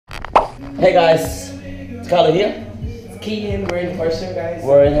Hey guys, it's Carlo here. It's Keaton, we're in Horsham, guys.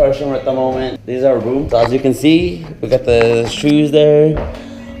 We're in Horsham at the moment. These are our rooms. So as you can see, we got the shoes there,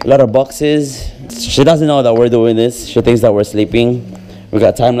 a lot of boxes. She doesn't know that we're doing this. She thinks that we're sleeping. We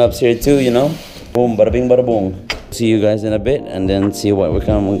got time lapse here too, you know. Boom, bada bing, bada boom. See you guys in a bit and then see what we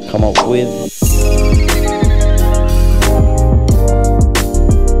can come up with.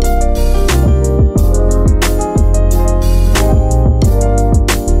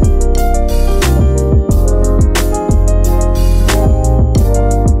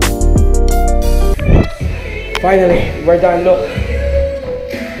 Finally, we're done. Look,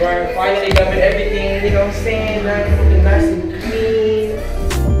 we're finally done with everything. You know what I'm saying? Nice and clean.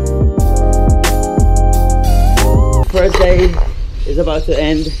 First day is about to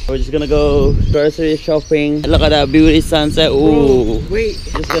end. We're just gonna go grocery shopping. Look at that beauty sunset. Ooh. Bro, wait.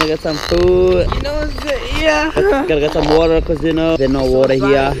 Just gonna get some food. You know, yeah. Gotta get some water because you know there's no water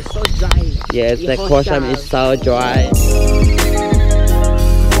here. It's so dry. Yeah, it's like Horsham is so dry.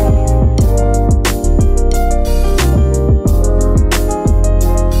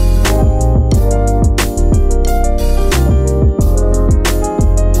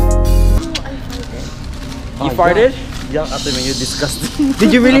 You farted? Yeah, after me, you're disgusting.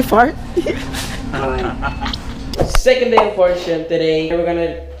 Did you really fart? Second day of Horsham today. We're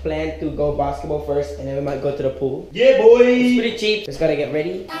gonna plan to go basketball first and then we might go to the pool. Yeah, boy! It's pretty cheap. Just gotta get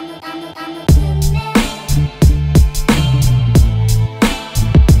ready.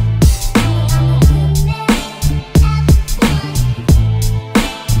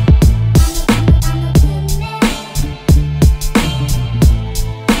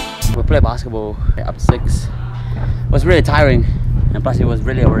 We played basketball up to 6. It was really tiring and plus it was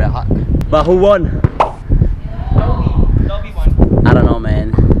really hot. But who won? Toby won. I don't know,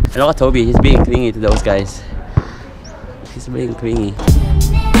 man. Look at Toby, he's being clingy to those guys. He's being clingy.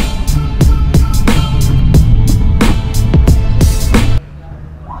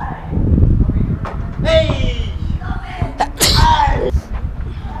 Hey!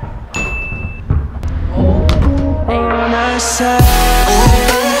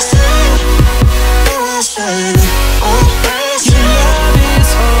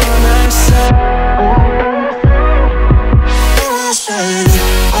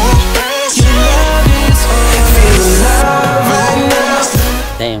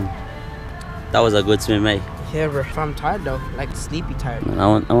 Damn, that was a good swim, mate. Yeah, bro. I'm tired though, like sleepy tired. I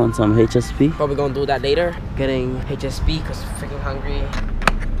want some HSP. Probably gonna do that later. Getting HSP because I'm freaking hungry.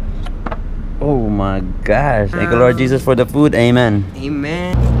 Oh my gosh! Thank you, Lord Jesus, for the food. Amen.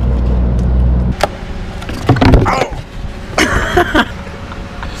 Amen.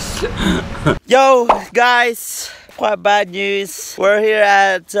 Yo, guys. Quite bad news. We're here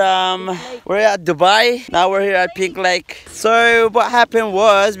at Dubai. Now we're here at Pink Lake. So what happened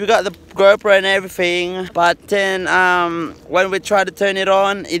was we got the GoPro and everything, but then when we tried to turn it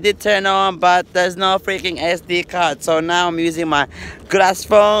on, it did turn on, but there's no freaking SD card. So now I'm using my glass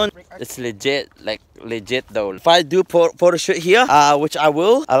phone. It's legit, like legit though. If I do photo shoot here, which I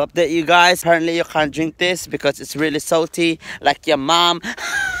will, I'll update you guys. Apparently you can't drink this because it's really salty, like your mom.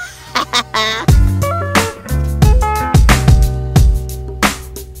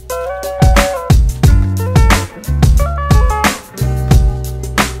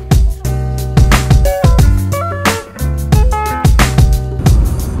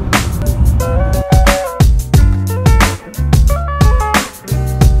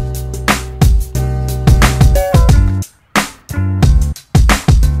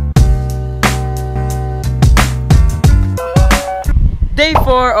 Day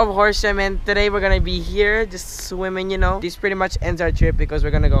 4 of Horsham, and today we're gonna be here just swimming, you know. This pretty much ends our trip because we're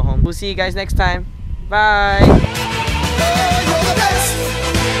gonna go home. We'll see you guys next time. Bye.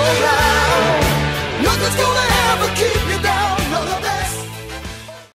 Nothing's gonna ever keep